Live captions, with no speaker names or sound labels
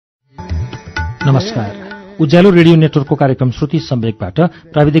नमस्कार। उज्यालो रेडियो नेटवर्कको कार्यक्रम श्रुति-सम्वेकबाट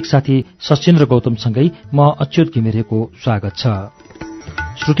प्राविधिक साथी सचिन्द्र गौतमसँगै म अच्युत घिमिरेको स्वागत छ।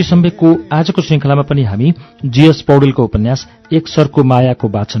 श्रुति-सम्वेकको आजको श्रृंखलामा पनि हामी जीएस पौडेलको उपन्यास एक सरको मायाको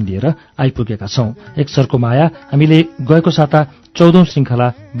वाचन लिएर आइपुगेका छौं। एक सरको माया हामीले गएको साता 14औं श्रृंखला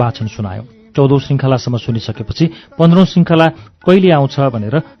वाचन सुनायौं। 14औं श्रृंखलासम्म सुनिसकेपछि 15औं श्रृंखला कहिले आउँछ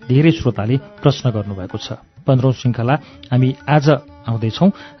भनेर धेरै श्रोताले प्रश्न गर्नुभएको छ। 15औं श्रृंखला हामी आज आउँदैछौं।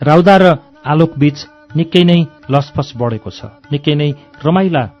 राउदा र आलोक बीच निकै नै लसफस बढेको छ। निकै नै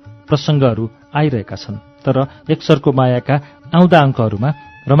रमाइला प्रसंगहरू आइरहेका छन्। तर एक सरको मायाका आउँदा अङ्कहरूमा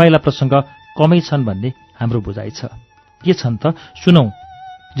रमाइला प्रसंग कमै छन् भन्ने हाम्रो बुझाइ छ। के छन् त सुनौ।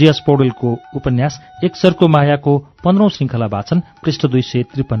 जीएस पौडेलको उपन्यास एक सरको मायाको 15औं श्रृंखला वाचन पृष्ठ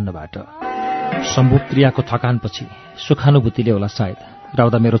 253बाट। सम्भोग क्रियाको थकानपछि सुखानुभूतिले होला सायद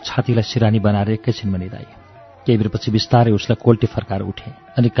राउदा मेरो छातीलाई सिरानी बनाएर एकैछिनमा निदाए। केही बेरपछि बिस्तारै उसलाई कोल्टी फर्काएर उठे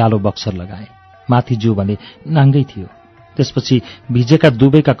अनि कालो बक्सर लगाए। माथि जिउ भने नाङ्गै थियो। त्यसपछि भिजेका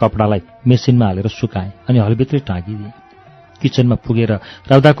दुवैका कपडालाई मेसिनमा हालेर सुकाए अनि हलभित्रै टाँगिदिए। किचनमा पुगेर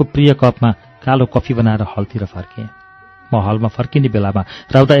राउदाको प्रिय कपमा कालो कफी बनाएर हलतिर फर्के। म हलमा फर्किने बेलामा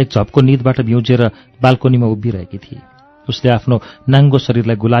राउदा एक झपको निदबाट भ्युजेर बाल्कोनीमा उभिरहेकी थिए। उसले आफ्नो नाङ्गो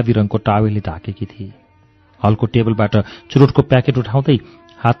शरीरलाई गुलाबी रङको टावेलले ढाकेकी थिए। हलको टेबलबाट चुरोटको प्याकेट उठाउँदै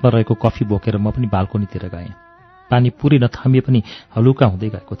हातमा रहेको कफी बोकेर म पनि बाल्कोनीतिर गएँ। पानी पुरै नथामिए पनि हलुका हुँदै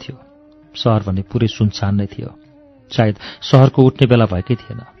गएको थियो। शहर भने पुरै सुनसान नै थियो। सायद शहरको उठ्ने बेला भएकै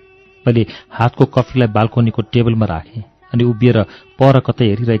थिएन। मैले हातको कफीलाई बाल्कोनीको टेबलमा राखेँ अनि उभिएर पर कतै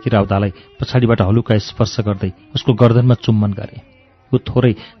हेरिरहेकी राउदालाई पछाडिबाट हलुका स्पर्श गर्दै उसको गर्दनमा चुम्बन गरेँ। ऊ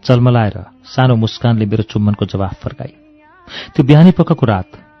थोरै चलमलाएर सानो मुस्कानले मेरो चुम्बनको जवाफ फर्काई। त्यो बिहानी पखको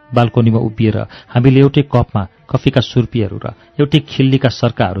रात बाल्कोनीमा उभिएर हामीले एउटै कपमा कफीका सुर्पीहरू र एउटै खिल्लीका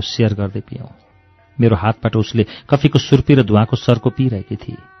सर्काहरू सेयर गर्दै पियौं। मेरो हातबाट उसले कफीको सुर्पी र धुवाको सर्को पिइरहेकी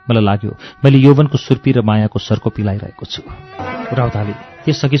थिए। मलाई लाग्यो मैले यौवनको सुर्पी र मायाको सर्को पिलाइरहेको छु। राउदाले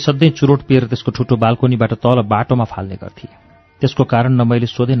त्यसअघि सधैँ चुरोट पिएर त्यसको ठुटो बाल्कोनीबाट तल बाटोमा फाल्ने गर्थे। त्यसको कारण न मैले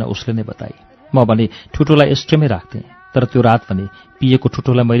सोधेँ न उसले नै बताए। म भने ठुटोलाई एस्ट्रेमै राख्थेँ। तर त्यो रात भने पिएको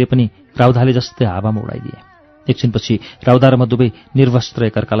ठुटोलाई मैले पनि राउदाले जस्तै हावामा उडाइदिएँ। एकछिनपछि राउदा र म दुवै निर्वस्त्र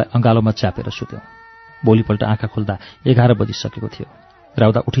एकअर्कालाई अँगालोमा च्यापेर सुत्यौं। भोलिपल्ट आँखा खोल्दा 11 बजिसकेको थियो।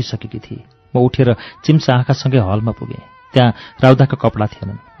 राउदा उठिसकेकी थिए। म उठेर चिम्सा आँखासँगै हलमा पुगेँ। त्यहाँ राउदाका कपडा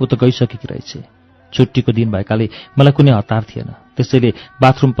थिएनन्। ऊ त गइसकेकी रहेछ। छुट्टीको दिन भएकाले मलाई कुनै हतार थिएन। त्यसैले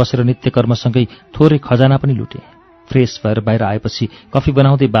बाथरूम पसेर नित्यकर्मसँगै थोरै खजाना पनि लुटेँ। फ्रेस भएर बाहिर आएपछि कफी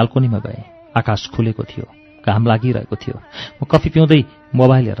बनाउँदै बाल्कोनीमा गएँ। आकाश खुलेको थियो। घाम लागिरहेको थियो। म कफी पिउँदै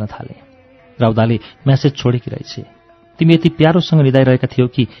मोबाइल हेर्न थालेँ। राउदाले म्यासेज छोडेकी रहेछ। तिमी यति प्यारोसँग निदाइरहेका थियौ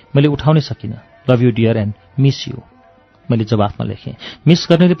कि मैले उठाउनै सकिनँ। Love you dear and miss you. मैले जवाफमा लेखेँ। मिस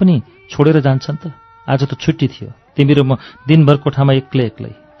गर्नेले पनि छोडेर जान्छन् त। आज त छुट्टी थियो। तिमी र म दिनभर कोठामा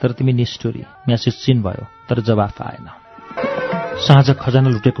एक्लै। तर तिमी निष्ठुरी। म्यासेज सिन भयो तर जवाफ आएन। साँझ खजाना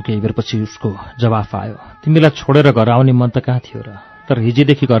लुटेको केही बेरपछि उसको जवाफ आयो। तिमीलाई छोडेर घर आउने मन त कहाँ थियो र? तर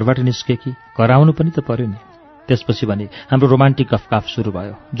हिजोदेखि घरबाट निस्के कि घर आउनु पनि त पर्यो नि। त्यसपछि भने हाम्रो रोमान्टिक गफगाफ सुरु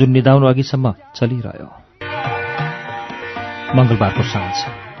भयो जुन निदाउनु अघिसम्म चलिरह्यो। मंगलबारको साँझ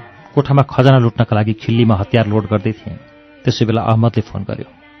कोठामा खजाना लुट्नका लागि खिल्लीमा हतियार लोड गर्दै थिएँ। त्यसै बेला अहमदले फोन गर्यो।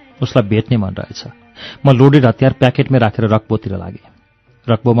 उसलाई भेट्ने मन रहेछ। म लोडेड हतियार प्याकेटमै राखेर रक्बोतिर लागेँ।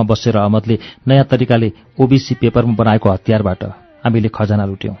 रक्बोमा बसेर अहमदले नयाँ तरिकाले ओबीसी पेपरमा बनाएको हतियारबाट हामीले खजाना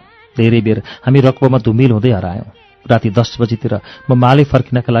लुट्यौं। धेरै बेर हामी रक्बोमा धुमिल हुँदै हरायौं। राति 10 बजीतिर म माले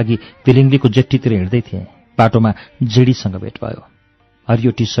फर्किनका लागि पिलिङ्गलीको जेट्टीतिर हिँड्दै थिएँ। बाटोमा जेडीसँग भेट भयो।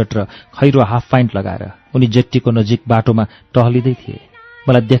 हरियो टी सर्ट र खैरो हाफ प्यान्ट लगाएर उनी जेट्टीको नजिक बाटोमा टहलिँदै थिए।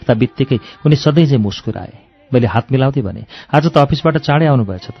 मलाई देख्दा बित्तिकै उनी सधैँझै मुस्कुराए। मैले हात मिलाउँदै भने, आज त अफिसबाट चाँडै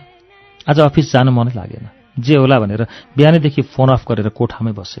आउनुभएछ त। आज अफिस जान मनै लागेन। जे होला भनेर बिहानैदेखि फोन अफ गरेर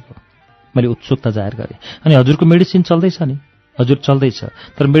कोठामै बसेको। मैले उत्सुकता जाहेर गरेँ। अनि हजुरको मेडिसिन चल्दैछ नि? हजुर चल्दैछ,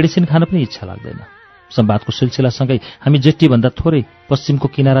 तर मेडिसिन खान पनि इच्छा लाग्दैन। संवादको सिलसिलासँगै हामी जेट्टीभन्दा थोरै पश्चिमको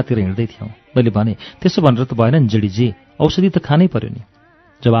किनारातिर हिँड्दै थियौं। मैले भने, त्यसो भनेर त भएन नि जेडीजी, औषधि त खानै पर्यो नि।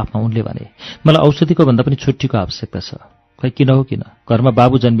 जवाफमा उनले भने, मलाई औषधिको भन्दा पनि छुट्टीको आवश्यकता छ। खै किन हो किन, घरमा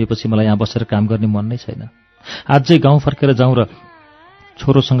बाबु जन्मिएपछि मलाई यहाँ बसेर काम गर्ने मन नै छैन। आज चाहिँ गाउँ फर्केर जाउँ र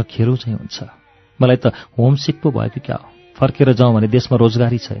छोरोसँग खेरौँ चाहिँ हुन्छ। मलाई त होमसिक पो भयो कि क्या हो। फर्केर जाउँ भने देशमा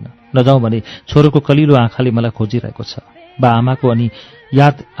रोजगारी छैन, नजाउँ भने छोरोको कलिलो आँखाले मलाई खोजिरहेको छ। बा आमाको अनि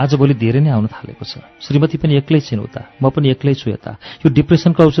याद आजभोलि धेरै नै आउन थालेको छ। श्रीमती पनि एक्लै छिन् उता, म पनि एक्लै छु यता। यो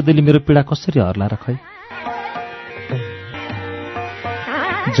डिप्रेसनको औषधिले मेरो पीडा कसरी हर्ला र खै।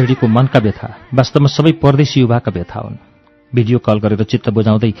 जेडीको मनका व्यथा वास्तवमा सबै परदेशी युवाका व्यथा हुन्। भिडियो कल गरेर चित्त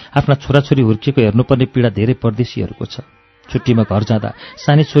बुझाउँदै आफ्ना छोराछोरी हुर्किएको हेर्नुपर्ने पीडा धेरै परदेशीहरूको छ। छुट्टीमा घर जाँदा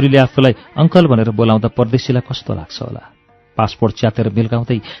सानी छोरीले आफूलाई अङ्कल भनेर बोलाउँदा परदेशीलाई कस्तो लाग्छ होला। पासपोर्ट च्यातेर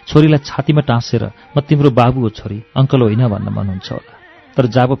बेलगाउँदै छोरीलाई छातीमा टाँसेर म तिम्रो बाबु हो छोरी, अङ्कल होइन भन्न मन हुन्छ होला। तर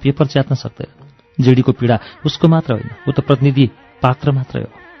जाबो पेपर च्यात्न सक्दैन। जेडीको पीडा उसको मात्र होइन, ऊ त प्रतिनिधि पात्र मात्रै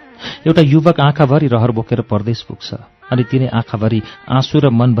हो। एउटा युवक आँखाभरि रहर बोकेर परदेश पुग्छ अनि तिनै आँखाभरि आँसु र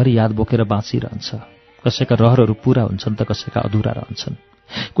मनभरि याद बोकेर बाँचिरहन्छ। कसैका रहरहरू पूरा हुन्छन् त कसैका अधुरा रहन्छन्।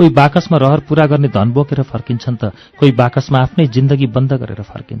 कोही बाकसमा रहर पूरा गर्ने धन बोकेर फर्किन्छन् त कोही बाकसमा आफ्नै जिन्दगी बन्द गरेर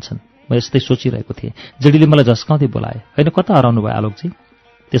फर्किन्छन्। म यस्तै सोचिरहेको थिएँ। जेडीले मलाई झस्काउँदै बोलाए, होइन कता हराउनु भयो आलोकजी?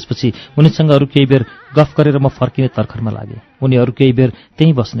 त्यसपछि उनीसँग अरू केही बेर गफ गरेर म फर्किने तर्खरमा लागे। उनी अरू केही बेर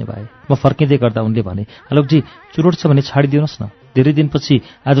त्यहीँ बस्ने भए। म फर्किँदै गर्दा उनले भने, आलोकजी चुरोट छ भने छाडिदिनुहोस् न, धेरै दिनपछि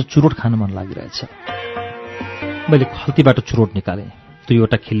आज चुरोट खान मन लागिरहेछ। मैले खल्तीबाट चुरोट निकालेँ।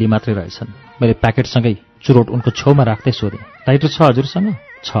 2वटा खिल्ली मात्रै रहेछन्। मैले प्याकेटसँगै चुरोट उनको छेउमा राख्दै सोधेँ, लाइटर छ हजुरसँग?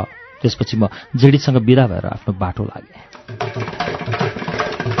 छ। त्यसपछि म जेडीसँग बिदा भएर आफ्नो बाटो लागेँ।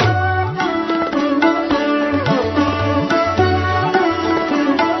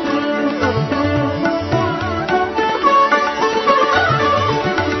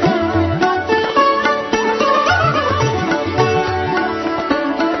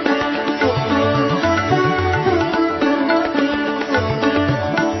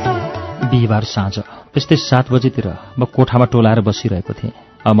 बिहिबार साँझ त्यस्तै 7 बजेतिर म कोठामा टोलाएर बसिरहेको थिएँ।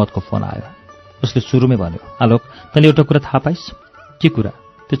 अहमदको फोन आयो। उसले सुरुमै भन्यो, आलोक तैँले एउटा कुरा थाहा पाइस्? के कुरा?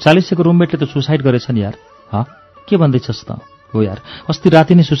 त्यो 40को रुममेटले त सुसाइड गरेछ नि यार। ह के भन्दैछस् त? हो यार, अस्ति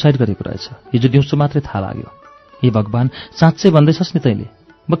राति नै सुसाइड गरेको रहेछ। हिजो दिउँसो मात्रै थाहा लाग्यो। हे भगवान्, साँच्चै भन्दैछस् नि तैँले?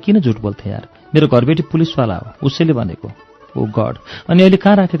 म किन झुट बोल्थेँ यार? मेरो घरबेटी पुलिसवाला हो, उसैले भनेको। ओ गड, अनि अहिले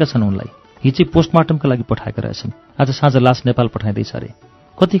कहाँ राखेका छन् उनलाई? हिजै पोस्टमार्टमका लागि पठाएका रहेछन्। आज साँझ लास नेपाल पठाइँदैछ अरे।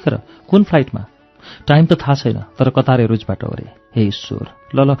 कतिखेर? कुन फ्लाइटमा? टाइम त थाहा छैन, तर कतार एयरवेजबाट हो अरे। हे ईश्वर,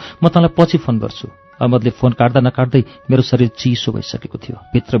 ल म तँलाई पछि फोन गर्छु। अहमदले फोन काट्दा नकाट्दै मेरो शरीर चिसो भइसकेको थियो।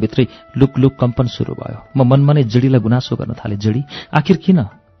 भित्रभित्रै लुक लुक कम्पन सुरु भयो। म मनमा नै जेडीलाई गुनासो गर्न थालेँ, जेडी आखिर किन?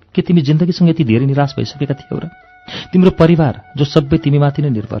 के तिमी जिन्दगीसँग यति धेरै निराश भइसकेका थियौ र? तिम्रो परिवार जो सबै तिमीमाथि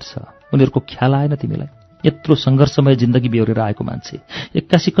नै निर्भर छ, उनीहरूको ख्याल आएन तिमीलाई? यत्रो सङ्घर्षमय जिन्दगी बेहोरेर आएको मान्छे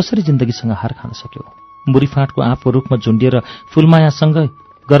एक्कासी कसरी जिन्दगीसँग हार खान सक्यो? मुरीफाँटको आँपको रुखमा झुन्डिएर फुलमायासँगै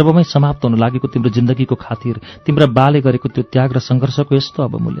गर्वमै समाप्त हुन लागेको तिम्रो जिन्दगीको खातिर तिम्रा बाले गरेको त्यो त्याग र सङ्घर्षको यस्तो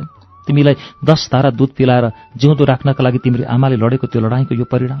अवमूल्यन। तिमीलाई 10 धारा दुध पिलाएर जिउँदो राख्नका लागि तिम्रो आमाले लडेको त्यो लडाईँको यो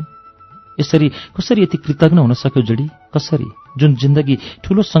परिणाम। यसरी कसरी यति कृतज्ञ हुन सक्यौ जेडी? कसरी? जुन जिन्दगी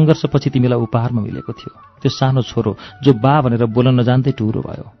ठूलो सङ्घर्षपछि तिमीलाई उपहारमा मिलेको थियो। त्यो सानो छोरो जो बा भनेर बोल्न नजान्दै टुरो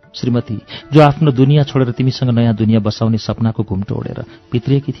भयो। श्रीमती जो आफ्नो दुनियाँ छोडेर तिमीसँग नयाँ दुनियाँ बसाउने सपनाको घुम्टो ओढेर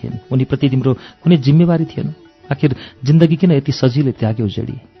भित्रिएकी थिइन्। उनीप्रति तिम्रो कुनै जिम्मेवारी थिएन। आखिर जिन्दगी किन यति सजिलै त्याग्यौ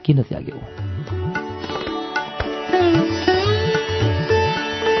जेडी? किन त्याग्यौ?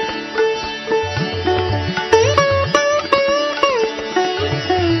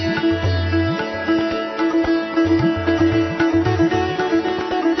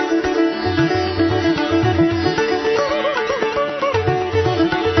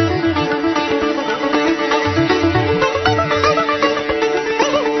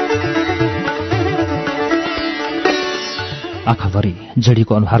 आँखाभरि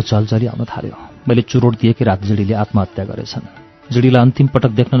जेडीको अनुहार जलजली आउन थाल्यो। मैले चुरोट दिएकै रात जेडीले आत्महत्या गरेछन्। जेडीलाई अन्तिम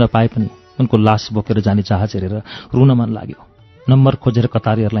पटक देख्न नपाए पनि उनको लास बोकेर जाने जहाज हेरेर रुन मन लाग्यो। नम्बर खोजेर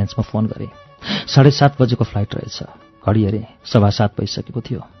कतार एयरलाइन्समा फोन गरेँ। 7:30 बजेको फ्लाइट रहेछ। घडी हेरेँ 7:15 भइसकेको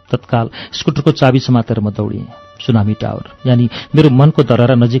थियो। तत्काल स्कुटरको चाबी समातेर म दौडिएँ। सुनामी टावर यानी मेरो मनको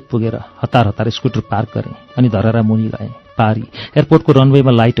धरहरा नजिक पुगेर हतार हतार स्कुटर पार्क गरेँ अनि धरहरा मुनि गएँ। पारी एयरपोर्टको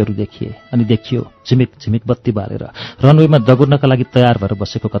रनवेमा लाइटहरू देखिए अनि देखियो झिमिक झिमिक बत्ती बालेर रनवेमा दगुर्नका लागि तयार भएर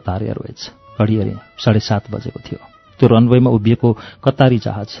बसेको कतार एयरवेज। घडी हेरेँ 7:30 बजेको थियो। त्यो रनवेमा उभिएको कतारी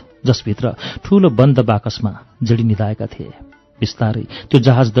जहाज जसभित्र ठूलो बन्द बाकसमा जेडी निदाएका थिए। बिस्तारै त्यो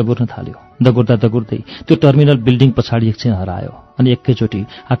जहाज दगुर्न थाल्यो। दगुर्दा दगुर्दै त्यो टर्मिनल बिल्डिङ पछाडि एकछिन हरायो अनि एकैचोटि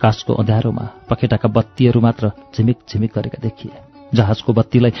आकाशको अँध्यारोमा पखेटाका बत्तीहरू मात्र झिमिक झिमिक गरेका देखिए। जहाजको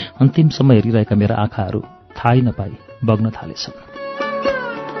बत्तीलाई अन्तिमसम्म हेरिरहेका मेरा आँखाहरू थाहै नपाई बग्न थालेछन्।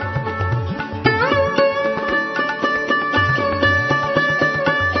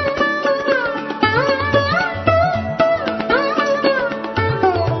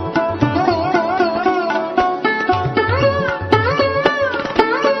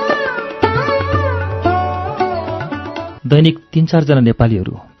 दैनिक 3-4 जना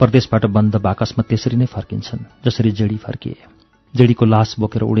नेपालीहरू परदेशबाट बन्द बाकसमा त्यसरी नै फर्किन्छन् जसरी जेडी फर्किए। जेडीको लास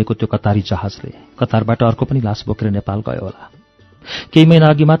बोकेर उडेको त्यो कतारी जहाजले कतारबाट अर्को पनि लास बोकेर नेपाल गयो होला। केही महिना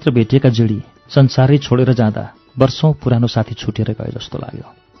अघि मात्र भेटिएका जेडी संसारै छोडेर जाँदा वर्षौं पुरानो साथी छुटेर गए जस्तो लाग्यो।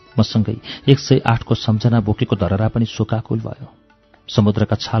 मसँगै 108 को सम्झना बोकेको धरहरा पनि शोकाकुल भयो।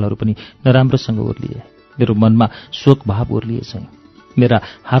 समुद्रका छालहरू पनि नराम्रोसँग उर्लिए। मेरो मनमा शोक भाव उर्लिए चाहिँ। मेरा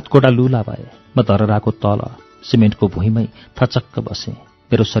हातकोडा लुला भए। म धरहराको तल सिमेन्टको भुइँमै थचक्क बसेँ।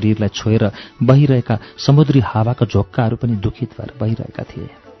 मेरो शरीरलाई छोएर बहिरहेका समुद्री हावाका झोक्काहरू पनि दुखित भएर बहिरहेका थिए।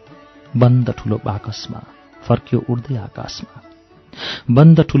 बन्द ठूलो बाकसमा फर्क्यो उड्दै आकाशमा,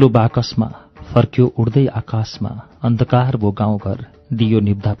 बन्द ठूलो बाकसमा फर्क्यो उड्दै आकाशमा, अन्धकार भो गाउँघर दियो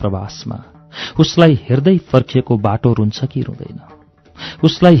निब्दा प्रवासमा। उसलाई हेर्दै फर्किएको बाटो रुन्छ कि रुँदैन,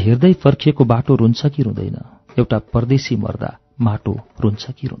 उसलाई हेर्दै फर्किएको बाटो रुन्छ कि रुँदैन, एउटा परदेशी मर्दा माटो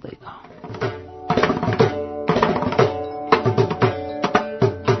रुन्छ कि रुँदैन।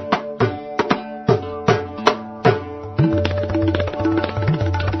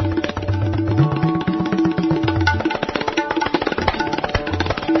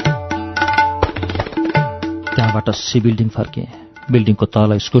 त्यहाँबाट सी बिल्डिङ फर्केँ। बिल्डिङको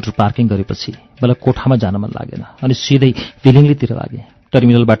तल स्कुटर पार्किङ गरेपछि मलाई कोठामा जान मन लागेन अनि सिधै भिलिङलीतिर लागेँ।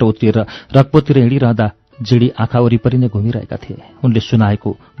 टर्मिनलबाट उत्रिएर रक्बोतिर हिँडिरहँदा जिडी आँखा वरिपरि नै घुमिरहेका थिए। उनले सुनाएको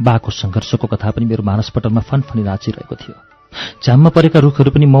बाको सङ्घर्षको कथा पनि मेरो मानसपटलमा फनफनी नाचिरहेको थियो। झ्याममा परेका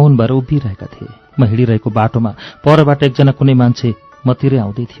रुखहरू पनि मौन भएर उभिरहेका थिए। म हिँडिरहेको बाटोमा परबाट एकजना कुनै मान्छे मतिरै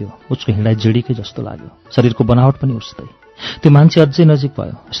आउँदै थियो। उसको हिँडाइ जिडीकै जस्तो लाग्यो, शरीरको बनावट पनि उस्तै। त्यो मान्छे अझै नजिक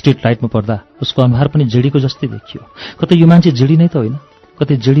भयो। स्ट्रिट लाइटमा पर्दा उसको अनुहार पनि जिडीको जस्तै देखियो। कतै यो मान्छे जिडी नै त होइन,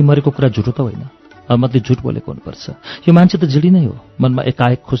 कतै जिडी मरेको कुरा झुटो त होइन। अहमदले झुट बोलेको हुनुपर्छ, यो मान्छे त जिडी नै हो। मनमा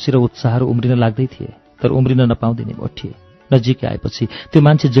एकाएक खुसी र उत्साहहरू उम्रिन लाग्दै थिए, तर उम्रिन नपाउँदिने मोटिए। नजिकै आएपछि त्यो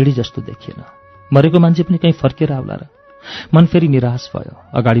मान्छे जिडी जस्तो देखिएन। मरेको मान्छे पनि कहीँ फर्केर आउला र। मन फेरि निराश भयो।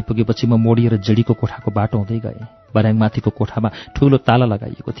 अगाडि पुगेपछि म मोडिएर जिडीको कोठाको बाटो हुँदै गएँ। बर्याङमाथिको कोठामा ठूलो ताला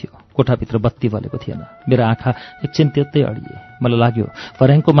लगाइएको थियो। कोठाभित्र बत्ती बलेको थिएन। मेरो आँखा एकछिन त्यतै अडिए। मलाई लाग्यो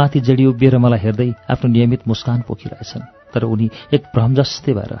बर्याङको माथि जिडी उभिएर मलाई हेर्दै आफ्नो नियमित मुस्कान पोखिरहेछन्, तर उनी एक भ्रम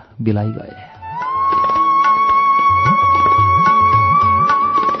जस्तै भएर बिलाइ गए।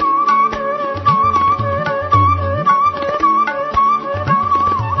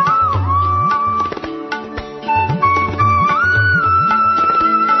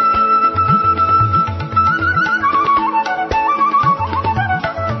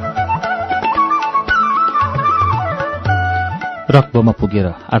 रक्बोमा पुगेर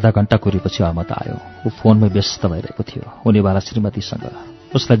आधा घण्टा कुरेपछि अहमद आयो। ऊ फोनमै व्यस्त भइरहेको थियो हुनेवाला श्रीमतीसँग।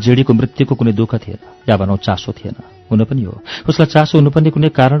 उसलाई जिडीको मृत्युको कुनै दुःख थिएन, या भनौँ चासो थिएन। हुन पनि हो, उसलाई चासो हुनुपर्ने कुनै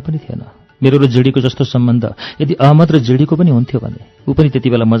कारण पनि थिएन। मेरो र जिडीको जस्तो सम्बन्ध यदि अहमद र जिडीको पनि हुन्थ्यो भने ऊ पनि त्यति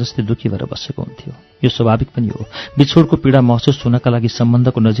बेला म जस्तै दुःखी भएर बसेको हुन्थ्यो। यो स्वाभाविक पनि हो। बिछोडको पीडा महसुस हुनका लागि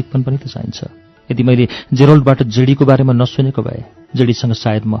सम्बन्धको नजिकपन पनि त चाहिन्छ। यदि मैले जेरोल्डबाट जिडीको बारेमा नसुनेको भए जिडीसँग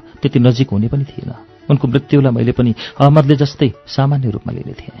सायद म त्यति नजिक हुने पनि थिएन। उनको मृत्युलाई मैले पनि अहमदले जस्तै सामान्य रूपमा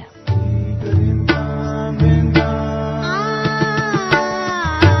लिने थिएँ।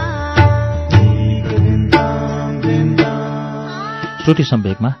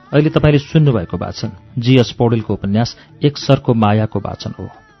 श्रुति-सम्वेगमा अहिले तपाईँले सुन्नुभएको वाचन जीएस पौडेलको उपन्यास एक सरको मायाको वाचन हो।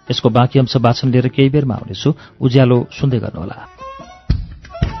 यसको बाँकी अंश वाचन लिएर केही बेरमा आउनेछु। उज्यालो सुन्दै गर्नुहोला।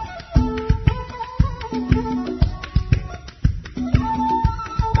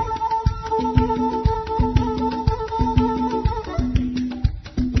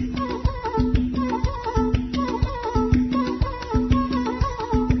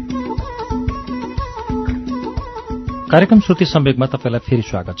 कार्यक्रम श्रुति-सम्वेगमा तपाईलाई फेरि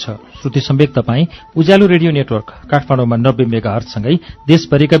स्वागत छ। श्रुति-सम्वेग तपाईँ उज्यालो रेडियो नेटवर्क काठमाडौँमा 90 मेगाहर्जसँगै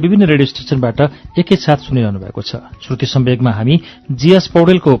देशभरिका विभिन्न रेडियो स्टेशनबाट एकैसाथ सुनिरहनु भएको छ। श्रुति-सम्वेगमा हामी जीएस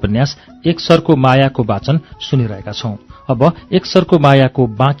पौडेलको उपन्यास एक सरको मायाको वाचन सुनिरहेका छौं। अब एक सरको मायाको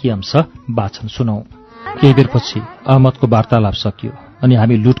बाँकी अंश वाचन सुनौ। केही बेरपछि अहमदको वार्तालाप सकियो अनि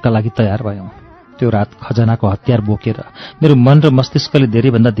हामी लुटका लागि तयार भयौं। त्यो रात खजनाको हतियार बोकेर मेरो मन र मस्तिष्कले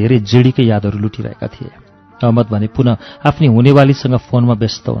धेरैभन्दा धेरै जिडीकै यादहरू लुटिरहेका थिए। अहमद भने पुनः आफ्नी हुनेवालीसँग फोनमा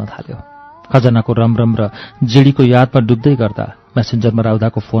व्यस्त हुन थाल्यो। खजनाको रमरम र जिडीको यादमा डुब्दै गर्दा मेसेन्जरमा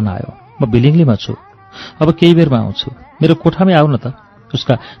राउदाको फोन आयो। म भिलिङलीमा छु, अब केही बेरमा आउँछु, मेरो कोठामै आउन त।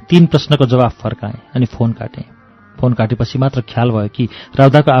 उसका 3 प्रश्नको जवाफ फर्काएँ अनि फोन काटेँ। फोन काटेपछि मात्र ख्याल भयो कि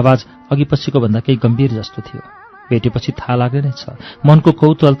राउदाको आवाज अघि पछिको भन्दा केही गम्भीर जस्तो थियो। भेटेपछि थाहा लाग्ने नै छ, मनको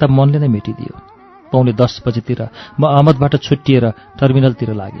कौतूहलता मनले नै मेटिदियो। 9:45 बजेतिर म अहमदबाट छुट्टिएर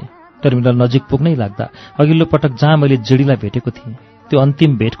टर्मिनलतिर लागेँ। टर्मिनल नजिक पुग्नै लाग्दा अघिल्लो पटक जहाँ मैले जिडीलाई भेटेको थिएँ त्यो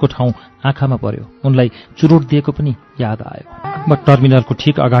अन्तिम भेटको ठाउँ आँखामा पर्यो। उनलाई चुरोट दिएको पनि याद आयो। म टर्मिनलको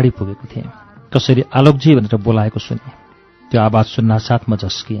ठिक अगाडि पुगेको थिएँ। कसैले आलोकजी भनेर बोलाएको सुने। त्यो आवाज सुन्नासाथ म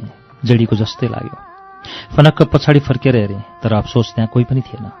झस्किएँ। जिडीको जस्तै लाग्यो। फनक्क पछाडि फर्केर हेरेँ, तर अफसोस त्यहाँ कोही पनि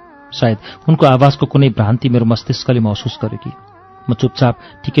थिएन। सायद उनको आवाजको कुनै भ्रान्ति मेरो मस्तिष्कले महसुस गर्यो कि। म चुपचाप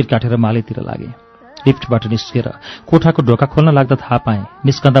टिकट काटेर मालेतिर लागेँ। लिफ्टबाट निस्केर कोठाको ढोका खोल्न लाग्दा थाहा पाएँ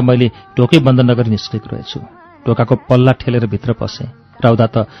निस्कँदा मैले ढोकै बन्द नगरी निस्केको रहेछु। ढोकाको पल्ला ठेलेर भित्र पसेँ। राउदा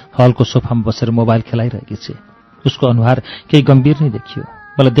त हलको सोफामा बसेर मोबाइल खेलाइरहेकी छे। उसको अनुहार केही गम्भीर नै देखियो।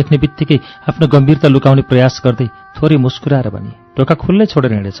 मलाई देख्ने बित्तिकै आफ्नो गम्भीरता लुकाउने प्रयास गर्दै थोरै मुस्कुराएर भने, ढोका खुल्लै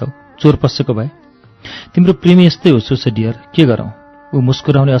छोडेर हिँडेछौ, चोर पसेको भए। तिम्रो प्रेमी यस्तै होस् डियर, के गरौँ? ऊ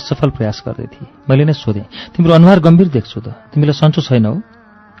मुस्कुराउने असफल प्रयास गर्दै थिए। मैले नै सोधेँ, तिम्रो अनुहार गम्भीर देख्छु त, तिमीलाई सन्चो छैन हो?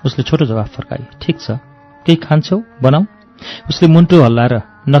 उसले छोटो जवाफ फर्काई, ठिक छ, केही खान्छौ बनाऊ? उसले मुन्टो हल्लाएर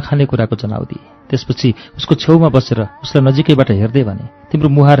नखाने कुराको जनाउ दिए। त्यसपछि उसको छेउमा बसेर उसलाई नजिकैबाट हेर्दै भने, तिम्रो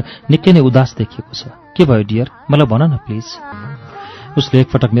मुहार निकै नै उदास देखिएको छ, के भयो डियर, मलाई भन न प्लिज। उसले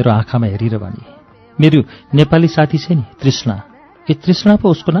एकपटक मेरो आँखामा हेरेर भने, मेरो नेपाली साथी छ नि तृष्णा। ए तृष्णा पो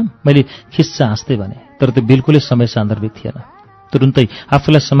उसको नाम? मैले खिस्सा हाँस्दै भने, तर त्यो बिल्कुलै समय सान्दर्भिक थिएन। तुरुन्तै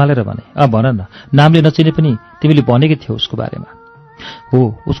आफूलाई सम्हालेर भने, भन न, नामले नचिने पनि तिमीले भनेकै थियौ उसको बारेमा। हो,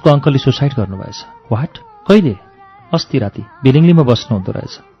 उसको अङ्कलले सुसाइड गर्नुभएछ। वाट? कहिले? अस्ति राति बिलिङलीमा बस्नु हुँदो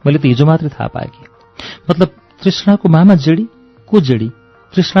रहेछ। मैले त हिजो मात्रै थाहा पाएँ कि। मतलब तृष्णाको मामा जेडी? को जेडी?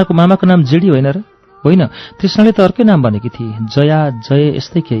 तृष्णाको मामाको नाम जेडी होइन र? होइन, तृष्णाले त अर्कै नाम भनेकी थिए, जया, जय,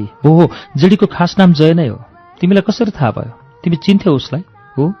 यस्तै केही। हो, जेडीको खास नाम जय नै हो। तिमीलाई कसरी थाहा भयो? तिमी चिन्थ्यौ उसलाई?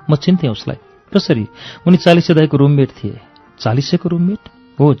 हो, म चिन्थेँ उसलाई। कसरी? उनी 40 दाईको रुममेट थिए। 40 रुममेट?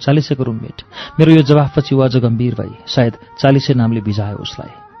 हो, 40 रुममेट। मेरो यो जवाफपछि ऊ अझ गम्भीर भई सायद 40 नामले भिजायो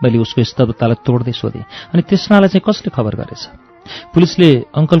उसलाई। मैले उसको स्तब्धतालाई तोड्दै सोधेँ, अनि तृष्णालाई चाहिँ कसले खबर गरेछ? पुलिसले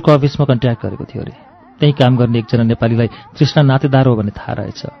अङ्कलको अफिसमा कन्ट्याक्ट गरेको थियो अरे। त्यही काम गर्ने एकजना नेपालीलाई तृष्णा नातेदार हो भन्ने थाहा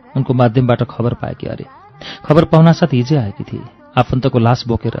रहेछ। उनको माध्यमबाट खबर पाएकी अरे। खबर पाउनासाथ हिजै आएकी थिए। आफन्तको लास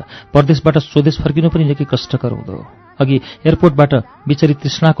बोकेर परदेशबाट स्वदेश फर्किनु पनि निकै कष्टकर हुँदो हो। अघि एयरपोर्टबाट बिचरी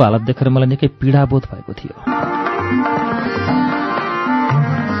तृष्णाको हालत देखेर मलाई निकै पीडाबोध भएको थियो।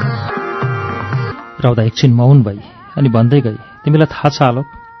 राउदा एकछिन मौन भई अनि भन्दै गई, तिमीलाई थाहा छ आलोक,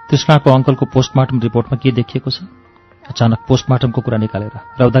 तृष्णाको अङ्कलको पोस्टमार्टम रिपोर्टमा के देखिएको छ? अचानक पोस्टमार्टमको कुरा निकालेर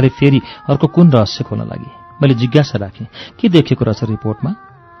राउदाले फेरि अर्को कुन रहस्य खोल्न लागि। मैले जिज्ञासा राखेँ, के देखिएको रहेछ रिपोर्टमा?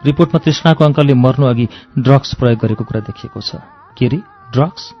 रिपोर्टमा तृष्णाको अङ्कलले मर्नु अघि ड्रग्स प्रयोग गरेको कुरा देखिएको छ। के रे,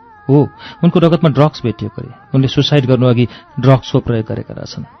 ड्रग्स? हो, उनको रगतमा ड्रग्स भेटिएको अरे। उनले सुसाइड गर्नु अघि ड्रग्सको प्रयोग गरेका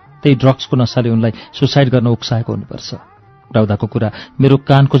रहेछन्। त्यही ड्रग्सको नशाले उनलाई सुसाइड गर्न उक्साएको हुनुपर्छ। राउदाको कुरा मेरो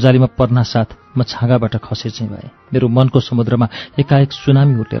कानको जालीमा पर्ना साथ म छाँगाबाट खसे चाहिँ भए। मेरो मनको समुद्रमा एकाएक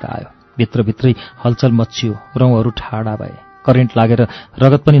सुनामी उठेर आयो। भित्रभित्रै हलचल मच्चियो, रौँहरू ठाडा भए, करेन्ट लागेर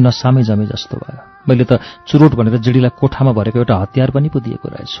रगत पनि नसामै जमे जस्तो भयो। मैले त चुरोट भनेर जेडीलाई कोठामा भरेको एउटा हतियार पनि पो दिएको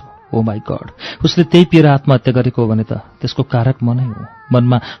रहेछु। ओ माई गड, उसले त्यही पिएर आत्महत्या गरेको हो भने त त्यसको कारक मनै हो।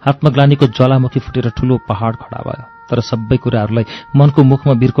 मनमा आत्मग्लानीको ज्वालामुखी फुटेर ठूलो पहाड खडा भयो। तर सबै कुराहरूलाई मनको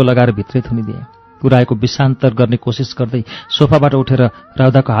मुखमा बिर्को लगाएर भित्रै थुनिदिएँ। कुराको विषान्तर गर्ने कोसिस गर्दै सोफाबाट उठेर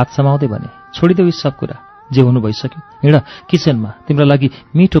राउदाको हात समाउँदै भने, छोडिदेऊ यी सब कुरा, जे हुनु भइसक्यो। हिँड किचनमा, तिम्रो लागि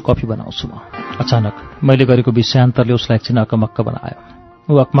मिठो कफी बनाउँछु म। अचानक मैले गरेको विषयान्तरले उसलाई एकछिन अकमक्क बनायो।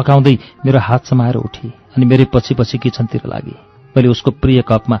 ऊ अकमकाउँदै मेरो हात समाएर उठी अनि मेरै पछि पछि किचनतिर लागि। मैले उसको प्रिय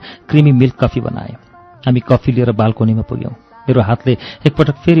कपमा क्रिमी मिल्क कफी बनाएँ। हामी कफी लिएर बाल्कोनीमा पुग्यौँ। मेरो हातले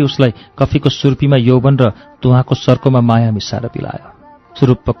एकपटक फेरि उसलाई कफीको सुर्पीमा यौवन र तुहाको सर्कोमा माया मिसाएर पिलायो।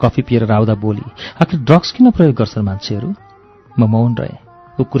 सुरुप्प कफी पिएर राउदा बोली, आखिर ड्रग्स किन प्रयोग गर्छन् मान्छेहरू? म मौन रहेँ।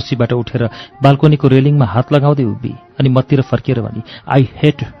 ऊ कुर्सीबाट उठेर बाल्कोनीको रेलिङमा हात लगाउँदै उभि अनि मतिर फर्किएर भनी, आई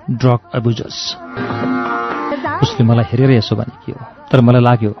हेट ड्रग अब्युजर्स। उसले मलाई हेरेर यसो भनेकी हो, तर मलाई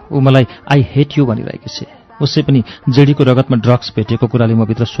लाग्यो ऊ मलाई आई हेट यु भनिरहेकी छ। उसै पनि जेडीको रगतमा ड्रग्स भेटेको कुराले म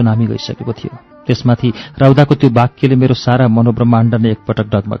भित्र सुनामी गइसकेको थियो। त्यसमाथि राउदाको त्यो वाक्यले मेरो सारा मनोब्रह्माण्ड नै एकपटक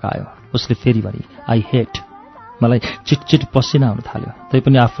डगमगायो। उसले फेरि भनी, आई हेट। मलाई चिटचिट पसिना आउन थाल्यो।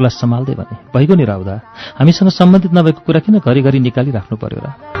 तैपनि आफूलाई सम्हाल्दै भने, भइगयो नि राउदा, हामीसँग सम्बन्धित नभएको कुरा किन घरिघरि निकालिराख्नु पर्यो र?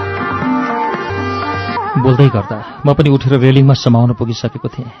 बोल्दै गर्दा म पनि उठेर रेलिङमा समाउन पुगिसकेको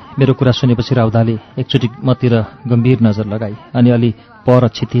थिएँ। मेरो कुरा सुनेपछि राउदाले एकचोटि मतिर गम्भीर नजर लगाई अनि अलि पर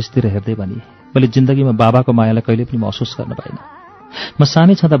क्षितिजतिर हेर्दै भनी, मैले जिन्दगीमा बाबाको मायालाई कहिले पनि महसुस गर्न पाइनँ। म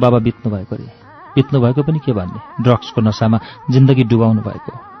सानै छँदा बाबा बित्नु भएको रे। बित्नु भएको पनि के भन्ने, ड्रग्सको नसामा जिन्दगी डुबाउनु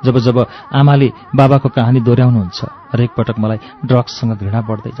भएको। जब जब आमाले बाबाको कहानी दोहोऱ्याउनुहुन्छ, हरेक पटक मलाई ड्रग्ससँग घृणा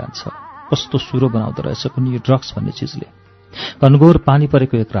बढ्दै जान्छ। कस्तो सुरो बनाउँदो रहेछ कुनै यो ड्रग्स भन्ने चिजले। घनघोर पानी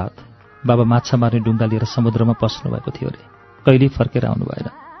परेको एक रात बाबा माछा मार्ने डुङ्गा लिएर समुद्रमा पस्नु भएको थियो अरे। कहिल्यै फर्केर आउनु भएन।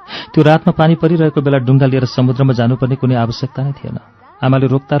 त्यो रातमा पानी परिरहेको बेला डुङ्गा लिएर समुद्रमा जानुपर्ने कुनै आवश्यकता नै थिएन। आमाले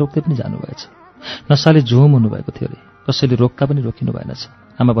रोक्दा रोक्दै पनि जानुभएछ। नसाले झुम हुनुभएको थियो अरे। कसैले रोक्दा पनि रोकिनु भएनछ।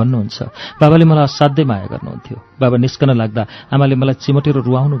 आमा भन्नुहुन्छ, बाबाले मलाई असाध्यै माया गर्नुहुन्थ्यो। बाबा निस्कन लाग्दा आमाले मलाई चिमटेर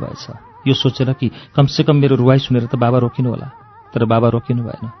रुवाउनु भएछ। यो सोचेर कि कमसेकम मेरो रुवाई सुनेर त बाबा रोकिनु होला। तर बाबा रोकिनु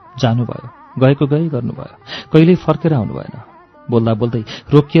भएन, जानुभयो। गएको गई गर्नुभयो, कहिल्यै फर्केर आउनु भएन। बोल्दा बोल्दै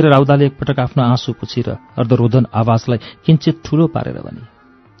रोकिएर राउदाले एकपटक आफ्नो आँसु पुछेर अर्धरोदन आवाजलाई किञ्चित ठूलो पारेर भने,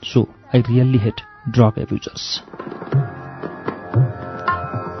 so I really hate drug एब्युजर्स।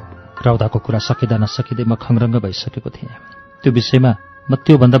 राउदाको कुरा सकिँदा नसकिँदै म खङ्रङ्ग भइसकेको थिएँ। त्यो विषयमा म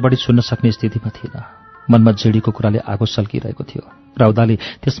त्योभन्दा बढी सुन्न सक्ने स्थितिमा थिइनँ। मनमा जेडीको कुराले आगो सल्किरहेको थियो। राउदाले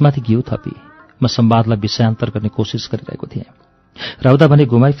त्यसमाथि घिउ थपी। म संवादलाई विषयान्तर गर्ने कोसिस गरिरहेको थिएँ। राउदा भने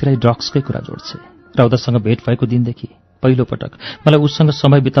घुमाई फिराई ड्रग्सकै कुरा जोड्छे। राउदासँग भेट भएको दिनदेखि पहिलो पटक मलाई उसँग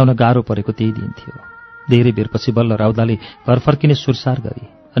समय बिताउन गाह्रो परेको त्यही दिन थियो। धेरै बेरपछि बल्ल राउदाले घर फर्किने सुरसार गरी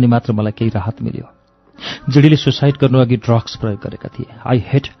अनि मात्र मलाई केही राहत मिल्यो। जेडीले सुसाइड गर्नु अघि ड्रग्स प्रयोग गरेका थिए। I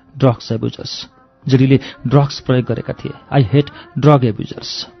hate drugs एब्युजर्स। जेडीले ड्रग्स प्रयोग गरेका थिए। I hate drug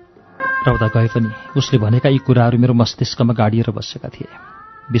एब्युजर्स। राउदा गए पनि उसले भनेका यी कुराहरू मेरो मस्तिष्कमा गाडिएर बसेका थिए।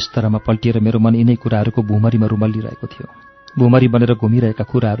 बिस्तरामा पल्टिएर मेरो मन यिनै कुराहरूको भुमरीमा रुमल्लिरहेको थियो। भुमरी बनेर घुमिरहेका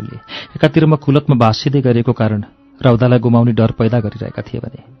कुराहरूले एकातिर म कुलतमा भासिँदै गरेको कारण राउदालाई गुमाउने डर पैदा गरिरहेका थिए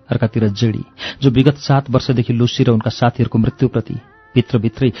भने अर्कातिर जेडी जो विगत 7 वर्षदेखि लुसी र उनका साथीहरूको मृत्युप्रति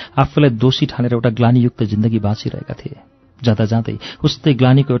भित्रभित्रै आफूलाई दोषी ठानेर एउटा ग्लानीयुक्त जिन्दगी बाँचिरहेका थिए। जाँदा जाँदै उस्तै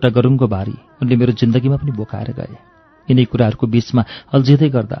ग्लानीको एउटा गरुङ्गो भारी उनले मेरो जिन्दगीमा पनि बोकाएर गए। यिनै कुराहरूको बीचमा अल्झिँदै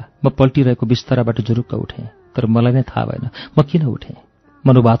गर्दा म पल्टिरहेको बिस्तराबाट जुरुक्क उठेँ। तर मलाई नै थाहा भएन म किन उठेँ।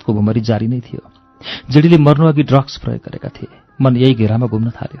 मनोवादको भुमरी जारी नै थियो। जेडीले मर्नु अघि ड्रग्स प्रयोग गरेका थिए। मन यही घेरामा घुम्न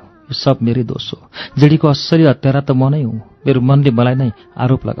थाल्यो। यो सब मेरै दोष हो। जेडीको असली हत्यारा त म नै हुँ। मेरो मनले मलाई नै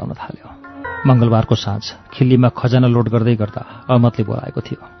आरोप लगाउन थाल्यो। मंगलबारको साँझ खिल्लीमा खजाना लोड गर्दै गर्दा अहमदले बोलाएको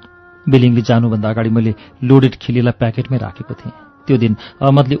थियो। बिलिङले जानुभन्दा अगाडि मैले लोडेड खिल्लीलाई प्याकेटमै राखेको थिएँ। त्यो दिन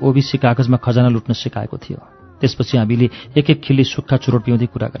अहमदले ओबीसी कागजमा खजाना लुट्न सिकाएको थियो। त्यसपछि हामीले एक एक खिल्ली सुक्खा चुरोट पिउँदै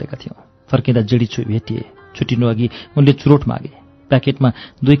कुरा गरेका थियौँ। फर्किँदा जेडी भेटिए। छुट्टिनु अघि उनले चुरोट मागे। प्याकेटमा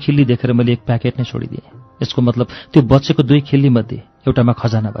 2 खिल्ली देखेर मैले एक प्याकेट नै छोडिदिएँ। यसको मतलब त्यो बचेको 2 खिल्ली मध्ये एउटामा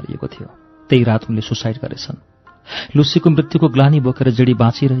खजाना भरिएको थियो। त्यही रात उनले सुसाइड गरेछन्। लुसीको मृत्युको ग्लानी बोकेर जेडी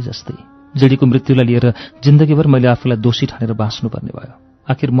बाँचिरहे जस्तै जेडीको मृत्युलाई लिएर जिन्दगीभर मैले आफूलाई दोषी ठानेर बाँच्नुपर्ने भयो।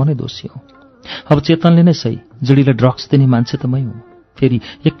 आखिर म नै दोषी हुँ। अब चेतनले नै सही जेडीलाई ड्रग्स दिने मान्छे त मै हुँ। फेरि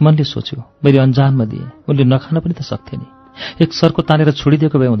एक मनले सोच्यो मैले अन्जानमा दिएँ। उनले नखान पनि त सक्थे नि। एक सर्को तानेर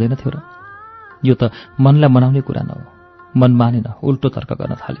छोडिदिएको भए हुँदैन थियो र। यो त मनलाई मनाउने कुरा न हो। मन मानेन, उल्टो तर्क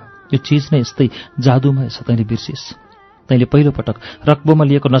गर्न थाल्यो। यो चीज नै यस्तै जादुमय छ, तैँले बिर्सिस्। तैँले पहिलो पटक रक्बोमा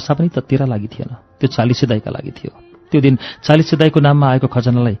लिएको नशा पनि त तेरा लागि थिएन, त्यो 40 दाइका लागि थियो। त्यो दिन 40 दाइको नाममा आएको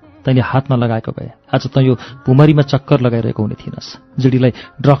खजनालाई तैँले हात नलगाएको भए आज तँ यो भुमरीमा चक्कर लगाइरहेको हुने थिइनस्। जेडीलाई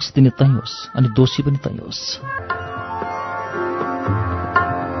ड्रग्स दिने तैँ होस् अनि दोषी पनि तैँ होस्।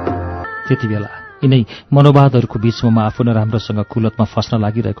 त्यति बेला यिनै मनोवादहरूको बीचमा म आफू नराम्रोसँग कुलतमा फस्न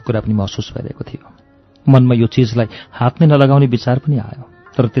लागिरहेको कुरा पनि महसुस भइरहेको थियो। मनमा यो चीजलाई हात नै नलगाउने विचार पनि आयो।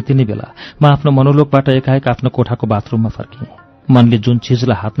 तर त्यति नै बेला म आफ्नो मनोलोकबाट एकाएक आफ्नो कोठाको बाथरुममा फर्किएँ। मनले जुन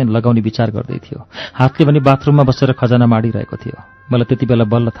चीजलाई हात नै लगाउने विचार गर्दै थियो, हातले भने बाथरुममा बसेर खजाना माडिरहेको थियो। मलाई त्यति बेला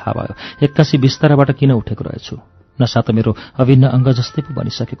बल्ल थाहा भयो एक्कासी बिस्ताराबाट किन उठेको रहेछु। नशा त मेरो अभिन्न अङ्ग जस्तै पो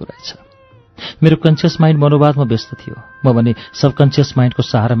बनिसकेको रहेछ। मेरो कन्सियस माइन्ड मनोवादमा व्यस्त थियो। म भने सबकन्सियस माइन्डको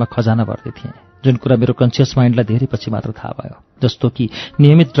सहारामा खजाना भर्दै थिएँ। जुन कुरा मेरो कन्सियस माइन्डलाई धेरै पछि मात्र थाहा भयो। जस्तो कि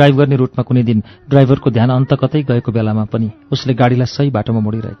नियमित ड्राइभ गर्ने रुटमा कुनै दिन ड्राइभरको ध्यान अन्त कतै गएको बेलामा पनि उसले गाडीलाई सही बाटोमा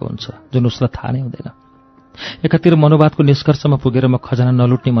मोडिरहेको हुन्छ, जुन उसलाई थाहा नै हुँदैन। एकातिर मनोवादको निष्कर्षमा पुगेर म खजाना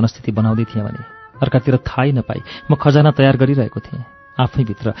नलुट्ने मनस्थिति बनाउँदै थिएँ भने अर्कातिर थाहै नपाई म खजाना तयार गरिरहेको थिएँ।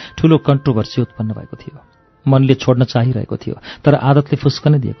 आफैभित्र ठूलो कन्ट्रोभर्सी उत्पन्न भएको थियो। मनले छोड्न चाहिरहेको थियो तर आदतले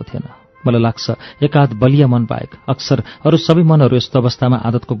फुस्कनै दिएको थिएन। मलाई लाग्छ एकाध बलिया मन बाहेक अक्सर अरू सबै मनहरू यस्तो अवस्थामा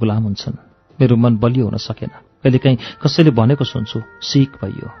आदतको गुलाम हुन्छन्। मेरो मन बलियो हुन सकेन। कहिलेकाहीँ कसैले भनेको सुन्छु, सिक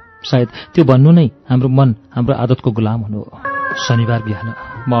भइयो। सायद त्यो भन्नु नै हाम्रो मन हाम्रो आदतको गुलाम हुनु हो। शनिबार बिहान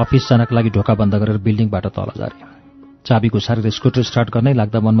म अफिस जानका लागि ढोका बन्द गरेर बिल्डिङबाट तल झरेँ। चाबी घुसारेर स्कुटर स्टार्ट गर्नै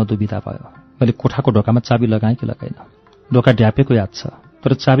लाग्दा मनमा दुविधा भयो। मैले कोठाको ढोकामा चाबी लगाएँ कि लगाइन। ढोका ढ्यापेको याद छ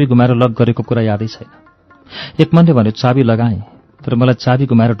तर चाबी गुमाएर लक गरेको कुरा यादै छैन। एक मनले भन्यो चाबी लगाएँ तर मलाई चाबी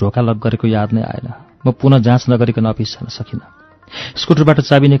गुमाएर ढोका लक गरेको याद नै आएन। म पुनः जाँच नगरिकन अफिस जान सकिनँ। स्कुटरबाट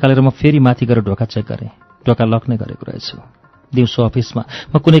चाबी निकालेर म फेरि माथि गएर ढोका चेक गरेँ। ढोका लक नै गरेको रहेछु। दिउँसो अफिसमा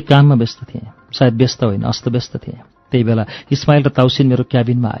म कुनै काममा व्यस्त थिएँ। सायद व्यस्त होइन, अस्तव्यस्त थिएँ। त्यही बेला इस्माइल र ताउसिन मेरो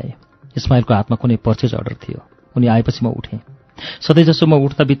क्याबिनमा आए। इस्माइलको हातमा कुनै पर्चेज अर्डर थियो। उनी आएपछि म उठेँ। सधैँजसो म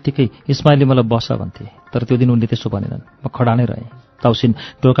उठ्दा बित्तिकै इस्माइलले मलाई बस भन्थे, तर त्यो दिन उनले त्यसो भनेनन्। म खडा नै रहेँ। ताउसिन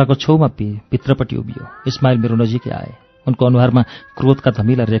ढोकाको छेउमा भित्रपट्टि उभियो। इस्माइल मेरो नजिकै आए। उनको अनुहारमा क्रोधका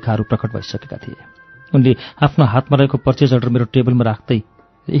धमिला रेखाहरू प्रकट भइसकेका थिए। उनले आफ्नो हातमा रहेको पर्चेज अर्डर मेरो टेबलमा राख्दै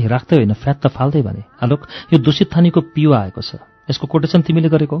होइन फ्यात फाल्दै भने, आलोक, यो दूषित थानीको पिओ आएको छ, यसको कोटेसन तिमीले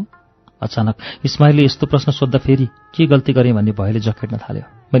गरेको हो? अचानक इस्माइलले यस्तो प्रश्न सोद्धा फेरि के गल्ती गरेँ भन्ने भयले जखेट्न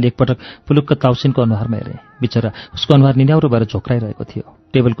थाल्यो। मैले एकपटक पुलुक्क ताउसिनको अनुहारमा हेरेँ। बिचरा उसको अनुहार निन्याउरो भएर झोक्राइरहेको थियो।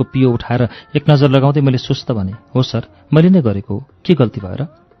 टेबलको पिओ उठाएर एक नजर लगाउँदै मैले सुस्त भने, हो सर, मैले नै गरेको हो, के गल्ती भयो र?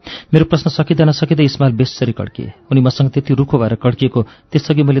 मेरो प्रश्न सकिँदा नसकिँदै इस्माइल बेसरी कड्किए। उनी मसँग त्यति रुखो भएर कड्किएको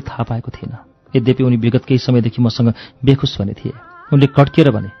त्यसअघि मैले थाहा पाएको थिइनँ। यद्यपि उनी विगत केही समयदेखि मसँग बेखुस भने थिए। उनले कड्किएर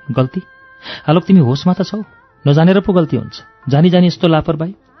भने, गल्ती? आलोक, तिमी होसमा त छौ? नजानेर पो गल्ती हुन्छ, जानी जानी यस्तो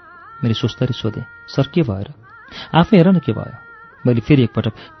लापरवाही? मैले सोच्दै सोधेँ, सर के भयो र? आफै हेर न के भयो। मैले फेरि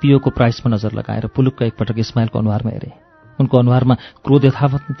एकपटक पिओको प्राइसमा नजर लगाएर पुलुक्क एकपटक इस्माइलको अनुहारमा हेरेँ। उनको अनुहारमा क्रोध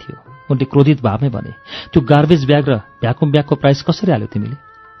यथावत नै थियो। उनले क्रोधित भावमै भने, त्यो गार्बेज ब्याग र भ्याकुम ब्यागको प्राइस कसरी हाल्यो तिमीले?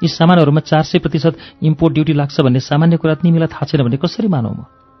 यी सामानहरूमा 400% इम्पोर्ट ड्युटी लाग्छ भन्ने सामान्य कुरा तिमीलाई थाहा छैन भने कसरी मानौ म?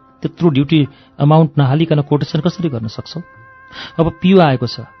 त्यत्रो ड्युटी अमाउन्ट नहालिकन कोटेसन कसरी गर्न सक्छौ? अब पिओ आएको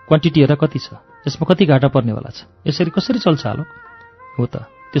छ, क्वान्टिटी हेर कति छ, यसमा कति घाटा पर्नेवाला छ, यसरी कसरी चल्छ आलोक? हो त,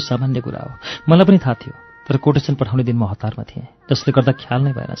 त्यो सामान्य कुरा हो, मलाई पनि थाहा थियो। तर कोटेसन पठाउने दिन म हतारमा थिएँ, जसले गर्दा ख्याल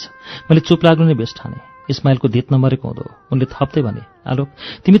नै भएनछ। मैले चुप लाग्नु नै बेस्ट ठाने। इस्माइलको धित नमरेको हुँदो उनले थप्दै भने, आलोक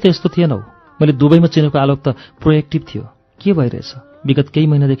तिमी त यस्तो थिएनौ। मैले दुबईमा चिनेको आलोक त प्रोएक्टिभ थियो। के भइरहेछ? विगत केही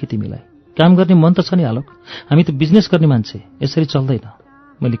महिनादेखि तिमीलाई काम गर्ने मन त छ नि आलोक? हामी त बिजनेस गर्ने मान्छे, यसरी चल्दैन।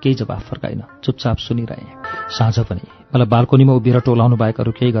 मैले केही जवाफ फर्काइन, चुपचाप सुनिरहेँ। साँझ पनि मलाई बाल्कोनीमा उभिएर टोलाउनु बाहेक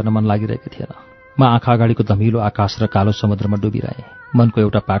अरू केही गर्न मन लागिरहेको थिएन। म आँखा अगाडिको धमिलो आकाश र कालो समुद्रमा डुबिरहेँ। मनको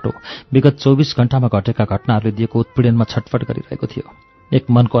एउटा पाटो विगत 24 घण्टामा घटेका घटनाहरूले दिएको उत्पीडनमा छटफट गरिरहेको थियो। एक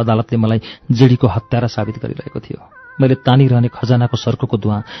मनको अदालतले मलाई जेडीको हत्यारा साबित गरिरहेको थियो। मैले तानिरहने खजानाको सर्कोको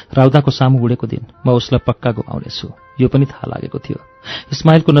धुवाँ राउदाको सामु उडेको दिन म उसलाई पक्का गुमाउनेछु, यो पनि थाहा लागेको थियो।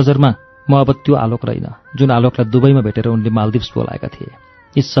 इस्माइलको नजरमा म अब त्यो आलोक रहेन जुन आलोकलाई दुबईमा भेटेर उनले मालदिप्स बोलाएका थिए।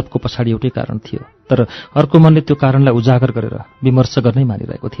 यी सबको पछाडि एउटै कारण थियो, तर अर्को मनले त्यो कारणलाई उजागर गरेर विमर्श गर्नै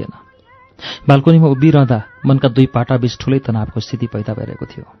मानिरहेको थिएन। बाल्कोनीमा उभिरहँदा मनका दुई पाटाबीच ठूलै तनावको स्थिति पैदा भइरहेको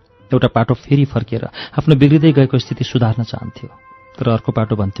थियो। एउटा पाटो फेरि फर्किएर आफ्नो बिग्रिँदै गएको स्थिति सुधार्न चाहन्थ्यो, तर अर्को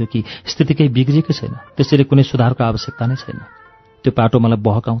पाटो भन्थ्यो कि स्थिति केही बिग्रिएकै छैन, त्यसैले कुनै सुधारको आवश्यकता नै छैन। त्यो पाटो मलाई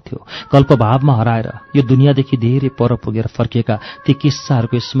बहकाउँथ्यो, कल्पभावमा हराएर यो दुनियाँदेखि धेरै पर पुगेर फर्किएका ती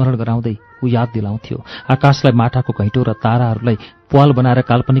किस्साहरूको स्मरण गराउँदै ऊ याद दिलाउँथ्यो आकाशलाई माटाको घैँटो र ताराहरूलाई प्वाल बनाएर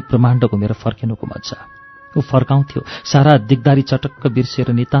काल्पनिक ब्रह्माण्ड घुमेर फर्किनुको मजा। ऊ फर्काउँथ्यो सारा दिगदारी चटक्क बिर्सिएर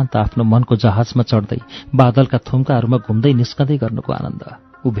नितान्त आफ्नो मनको जहाजमा चढ्दै बादलका थुम्काहरूमा घुम्दै निस्कँदै गर्नुको आनन्द।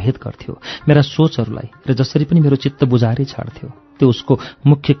 ऊ भेद गर्थ्यो मेरा सोचहरूलाई र जसरी पनि मेरो चित्त बुझाएरै छाड्थ्यो। त्यो उसको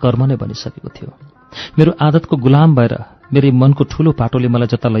मुख्य कर्म नै बनिसकेको थियो। मेरो आदतको गुलाम भएर मेरै मनको ठूलो पाटोले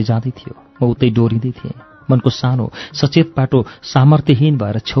मलाई जता लैजाँदै थियो म उतै डोरिँदै थिएँ। मनको सानो सचेत पाटो सामर्थ्यहीन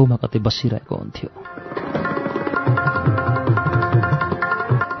भएर छेउमा कतै बसिरहेको हुन्थ्यो।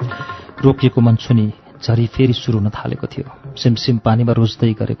 रोकिएको मन सुनि झरी फेरि सुरु हुन थालेको थियो। सिमसिम पानीमा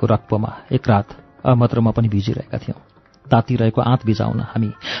रोज्दै गरेको रक्पमा एक रात अहमद र म पनि भिजिरहेका थियौँ। तातिरहेको आँत भिजाउन हामी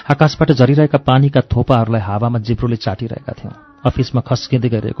आकाशबाट झरिरहेका पानीका थोपाहरूलाई हावामा जिब्रोले चाटिरहेका थियौँ। अफिसमा खस्किँदै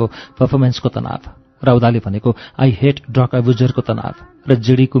गइरहेको पर्फर्मेन्सको तनाव, राउदाले भनेको आई हेट ड्रग अब्युजरको तनाव र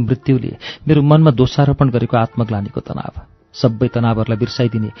जेडीको मृत्युले मेरो मनमा दोषारोपण गरेको आत्मग्लानीको तनाव, सबै तनावहरूलाई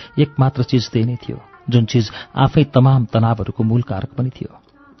बिर्साइदिने एकमात्र चिज त्यही नै थियो, जुन चिज आफै तमाम तनावहरूको मूल कारक पनि थियो।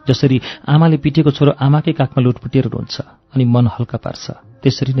 जसरी आमाले पिटेको छोरो आमाकै काखमा लुटपुटेर रोन्छ अनि मन हल्का पार्छ,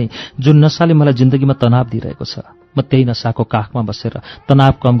 त्यसरी नै जुन नशाले मलाई जिन्दगीमा तनाव दिइरहेको छ म त्यही नशाको काखमा बसेर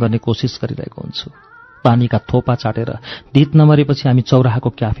तनाव कम गर्ने कोसिस गरिरहेको हुन्छु। पानीका थोपा चाटेर धित नमरेपछि हामी चौराहाको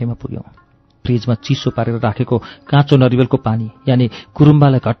क्याफेमा पुग्यौँ। फ्रिजमा चिसो पारेर राखेको काँचो नरिवलको पानी यानि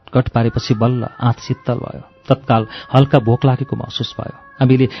कुरुम्बालाई घटघट पारेपछि बल्ल आँत शीतल भयो। तत्काल हल्का भोक लागेको महसुस भयो।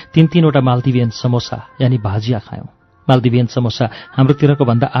 हामीले 3-3वटा मालदिभियन समोसा यानि भाजिया खायौँ। मालदिभियन समोसा हाम्रोतिरको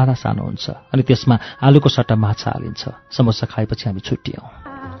भन्दा आधा सानो हुन्छ अनि त्यसमा आलुको सट्टा माछा हालिन्छ। समोसा खाएपछि हामी छुट्टियौँ।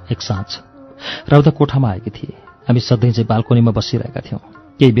 एक साँझ राउदा कोठामा आएकी थिए। हामी सधैँ चाहिँ बाल्कोनीमा बसिरहेका थियौँ।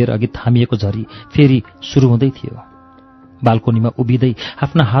 केही बेर अघि थामिएको झरी फेरि सुरु हुँदै थियो। बाल्कोनीमा उभिँदै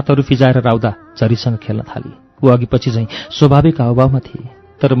आफ्ना हातहरू फिजाएर राउदा झरीसँग खेल्न थाली। ऊ अघिपछि चाहिँ स्वाभाविक हावभावमा थिए,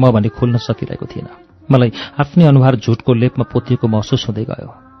 तर म भने खोल्न सकिरहेको थिएन। मलाई आफ्नै अनुहार झुटको लेपमा पोतिएको महसुस हुँदै गयो।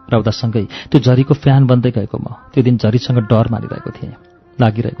 राउदासँगै त्यो झरीको फ्यान बन्दै गएको म त्यो दिन झरीसँग डर मानिरहेको थिएँ।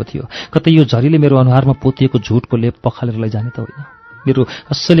 लागिरहेको थियो कतै यो झरीले मेरो अनुहारमा पोतिएको झुटको लेप पखालेर लैजाने त होइन, मेरो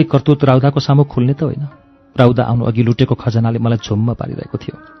असली कर्तुत राउदाको सामु खुल्ने त होइन। राउदा आउनु अघि लुटेको खजनाले मलाई झुम्म पारिरहेको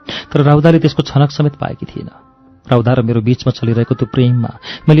थियो, तर राउदाले त्यसको छनक समेत पाएकी थिएन। राउदा र मेरो बीचमा चलिरहेको त्यो प्रेममा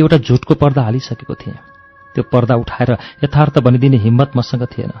मैले एउटा झुटको पर्दा हालिसकेको थिएँ। त्यो पर्दा उठाएर यथार्थ बनिदिने हिम्मत मसँग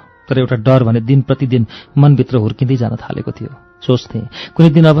थिएन, तर एउटा डर भने दिन प्रतिदिन मनभित्र हुर्किँदै जान थालेको थियो। सोच्थेँ कुनै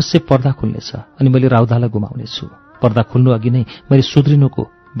दिन अवश्य पर्दा खुल्नेछ अनि मैले राउदालाई गुमाउनेछु। पर्दा खुल्नु अघि नै मैले सुध्रिनुको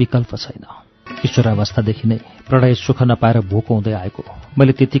विकल्प छैन। किशोरावस्थादेखि नै प्रणय सुख नपाएर भोको हुँदै आएको।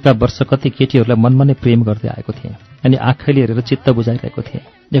 मैले त्यतिका वर्ष कति केटीहरूलाई मनमा नै प्रेम गर्दै आएको थिएँ अनि आँखाले हेरेर चित्त बुझाइरहेको थिएँ।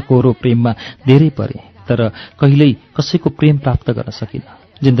 एकहोरो प्रेममा धेरै परे, तर कहिल्यै कसैको प्रेम प्राप्त गर्न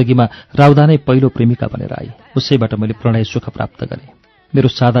सकिनँ। जिन्दगीमा राउदा नै पहिलो प्रेमिका बनेर आई। उसैबाट मैले प्रणय सुख प्राप्त गरेँ। मेरो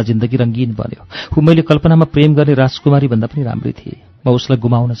सादा जिन्दगी रङ्गीन बन्यो। ऊ मैले कल्पनामा प्रेम गर्ने राजकुमारी भन्दा पनि राम्रै थिए। म उसलाई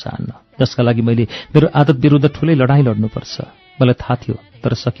गुमाउन चाहन्न, जसका लागि मैले मेरो आदत विरुद्ध ठूलै लडाईँ लड्नुपर्छ। मलाई थाहा थियो,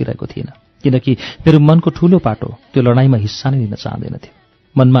 तर सकिरहेको थिएन, किनकि मेरो मनको ठूलो पाटो त्यो लडाईँमा हिस्सा नै लिन चाहँदैन थियो।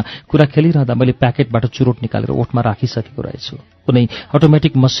 मनमा कुरा खेलिरहँदा मैले प्याकेटबाट चुरोट निकालेर ओठमा राखिसकेको रहेछु। कुनै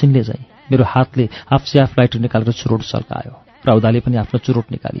अटोमेटिक मसिनले चाहिँ मेरो हातले हाफ लाइटर निकालेर चुरोट सल्कायो। राउदाले पनि आफ्नो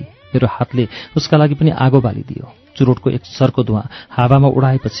चुरोट निकाली मेरो हातले उसका लागि पनि आगो बालिदियो। चुरोटको एक सर्को धुवाँ हावामा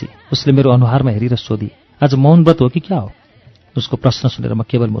उडाएपछि उसले मेरो अनुहारमा हेरेर सोधी, आज मौन व्रत हो कि क्या हो? उसको प्रश्न सुनेर म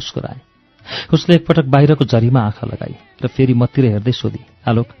केवल मुस्कुराएँ। उसले एकपटक बाहिरको झरीमा आँखा लगाई र फेरि मतिर हेर्दै सोधी,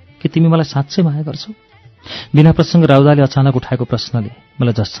 आलोक, के तिमी मलाई साँच्चै माया गर्छौ? बिना प्रसङ्ग राउदाले अचानक उठाएको प्रश्नले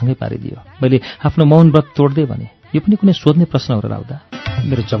मलाई झस्सँगै पारिदियो। मैले आफ्नो मौन व्रत तोड्दै भने, यो पनि कुनै सोध्ने प्रश्न हो र राउदा?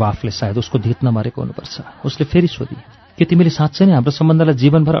 मेरो जवाफले सायद उसको धित नमरेको हुनुपर्छ। उसले फेरि सोधी, के तिमीले साँच्चै नै हाम्रो सम्बन्धलाई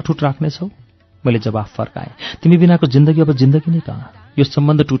जीवनभर अटुट राख्नेछौ? मैले जवाफ फर्काएँ, तिमी बिनाको जिन्दगी अब जिन्दगी नै कहाँ? यो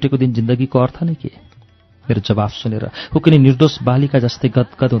सम्बन्ध टुटेको दिन जिन्दगीको अर्थ नै के? मेरो जवाफ सुनेर ऊ कुनै निर्दोष बालिका जस्तै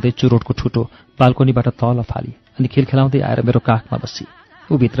गदगद हुँदै चुरोटको ठुटो बाल्कोनीबाट तल फाली अनि खेलखेलाउँदै आएर मेरो काखमा बसी।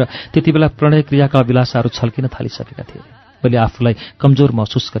 ऊभित्र त्यति बेला प्रणय क्रियाका अभिलाषाहरू छल्किन थालिसकेका थिए। मैले आफूलाई कमजोर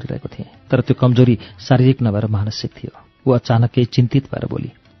महसुस गरिरहेको थिएँ, तर त्यो कमजोरी शारीरिक नभएर मानसिक थियो। ऊ अचानक केही चिन्तित भएर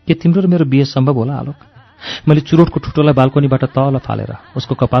बोली, के तिम्रो र मेरो बिहे सम्भव होला आलोक? मैले चुरोटको ठुटोलाई बाल्कोनीबाट तल फालेर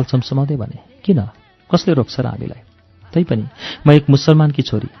उसको कपाल चम्चमाउँदै भने, किन? कसले रोक्छ र हामीलाई? तैपनि म एक मुसलमानकी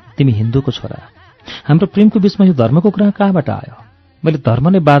छोरी, तिमी हिन्दूको छोरा। हाम्रो प्रेमको बीचमा यो धर्मको कुरा कहाँबाट आयो? मैले धर्म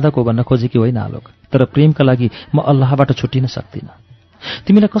नै बाधक हो भन्न खोजेकी होइन आलोक, तर प्रेमका लागि म अल्लाहबाट छुटिन सक्दिनँ।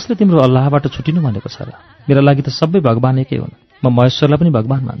 तिमीलाई कसले तिम्रो अल्लाहबाट छुटिनु भनेको छ र? मेरा लागि त सबै भगवान एकै हुन्। म महेश्वरलाई पनि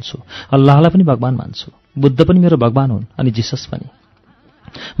भगवान मान्छु, अल्लाहलाई पनि भगवान मान्छु, बुद्ध पनि मेरो भगवान हुन् अनि जिसस पनि।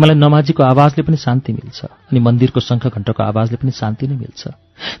 मलाई नमाजीको आवाजले पनि शान्ति मिल्छ अनि मन्दिरको शङ्ख घण्टको आवाजले पनि शान्ति नै मिल्छ।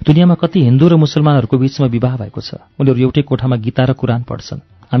 दुनियाँमा कति हिन्दू र मुसलमानहरूको बीचमा विवाह भएको छ। उनीहरू एउटै कोठामा गीता र कुरान पढ्छन्।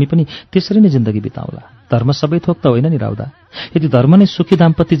 हामी पनि त्यसरी नै जिन्दगी बिताउला। धर्म सबै थोक त होइन नि राउदा। यदि धर्म नै सुखी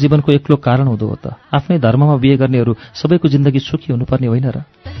दाम्पत्य जीवनको एक्लो कारण हुँदो हो त आफ्नै धर्ममा बिहे गर्नेहरू सबैको जिन्दगी सुखी हुनुपर्ने होइन र?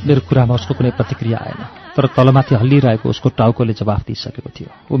 मेरो कुरामा उसको कुनै प्रतिक्रिया आएन, तर तलमाथि हल्लिरहेको उसको टाउकोले जवाफ दिइसकेको थियो।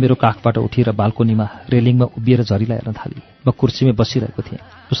 ऊ मेरो काखबाट उठेर बाल्कोनीमा रेलिङमा उभिएर झरीलाई हेर्न थाली। म कुर्सीमा बसिरहेको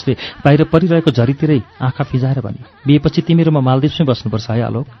थिएँ। उसले बाहिर परिरहेको झरीतिरै आँखा फिजाएर भने, बिहेपछि तिमी र म मालदिप्समै बस्नुपर्छ है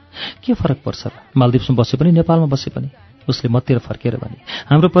आलोक? के फरक पर्छ र? मालदिप्समा बसे पनि नेपालमा बसे पनि? उसले मतिर फर्केर भने,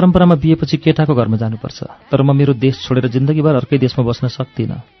 हाम्रो परम्परामा बिहेपछि केटाको घरमा जानुपर्छ, तर म मेरो देश छोडेर जिन्दगीभर अर्कै देशमा बस्न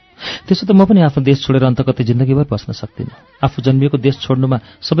सक्दिनँ। त्यसो त म पनि आफ्नो देश छोडेर अन्त कतै जिन्दगीभर बस्न सक्दिनँ। आफू जन्मिएको देश छोड्नुमा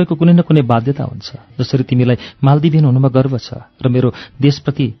सबैको कुनै न कुनै बाध्यता हुन्छ। जसरी तिमीलाई मालदिभियन हुनुमा गर्व छ र मेरो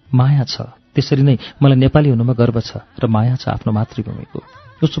देशप्रति माया छ, त्यसरी नै मलाई नेपाली हुनुमा गर्व छ र माया छ आफ्नो मातृभूमिको।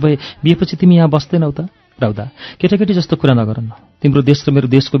 उसो भए बिहेपछि तिमी यहाँ बस्दैनौ त? राउदा, केटाकेटी जस्तो कुरा नगरन्न। तिम्रो देश र मेरो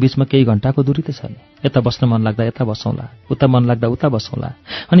देशको बीचमा केही घण्टाको दूरी त छ नि। यता बस्न मन लाग्दा यता बसौँला, उता मन लाग्दा उता बसौँला।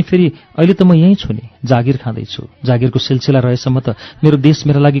 अनि फेरि अहिले त म यहीँ छु नि, जागिर खाँदैछु। जागिरको सिलसिला रहेसम्म त मेरो देश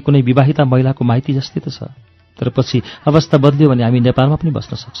मेरा लागि कुनै विवाहिता महिलाको माइती जस्तै त छ। तर पछि अवस्था बदल्यो भने हामी नेपालमा पनि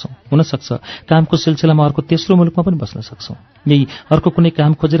बस्न सक्छौँ। हुनसक्छ कामको सिलसिलामा अर्को तेस्रो मुलुकमा पनि बस्न सक्छौँ। यही अर्को कुनै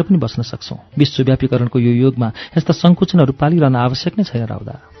काम खोजेर पनि बस्न सक्छौँ। विश्वव्यापीकरणको यो युगमा यस्ता सङ्कुचनहरू पालिरहन आवश्यक नै छैन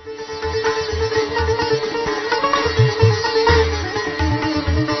राउदा।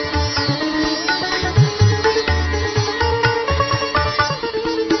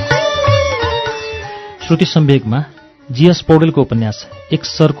 श्रुति-सम्वेगमा जीएस पौडेलको उपन्यास एक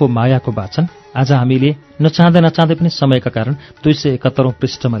सरको मायाको वाचन आज हामीले नचाहँदै नचाहँदै पनि समयका कारण 271औं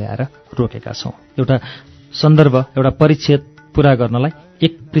पृष्ठमा ल्याएर रोकेका छौं। एउटा सन्दर्भ, एउटा परिच्छेद पूरा गर्नलाई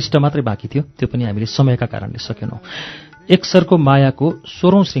एक पृष्ठ मात्रै बाँकी थियो, त्यो पनि हामीले समयका कारणले सकेनौं। एक सरको मायाको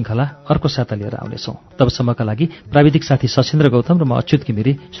 16औं श्रृङ्खला अर्को साता लिएर आउनेछौं। तबसम्मका लागि प्राविधिक साथी सशिन्द्र गौतम र म अच्युत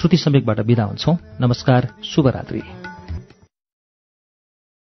घिमिरे श्रुति-सम्वेगबाट बिदा हुन्छौं। नमस्कार, शुभरात्रि।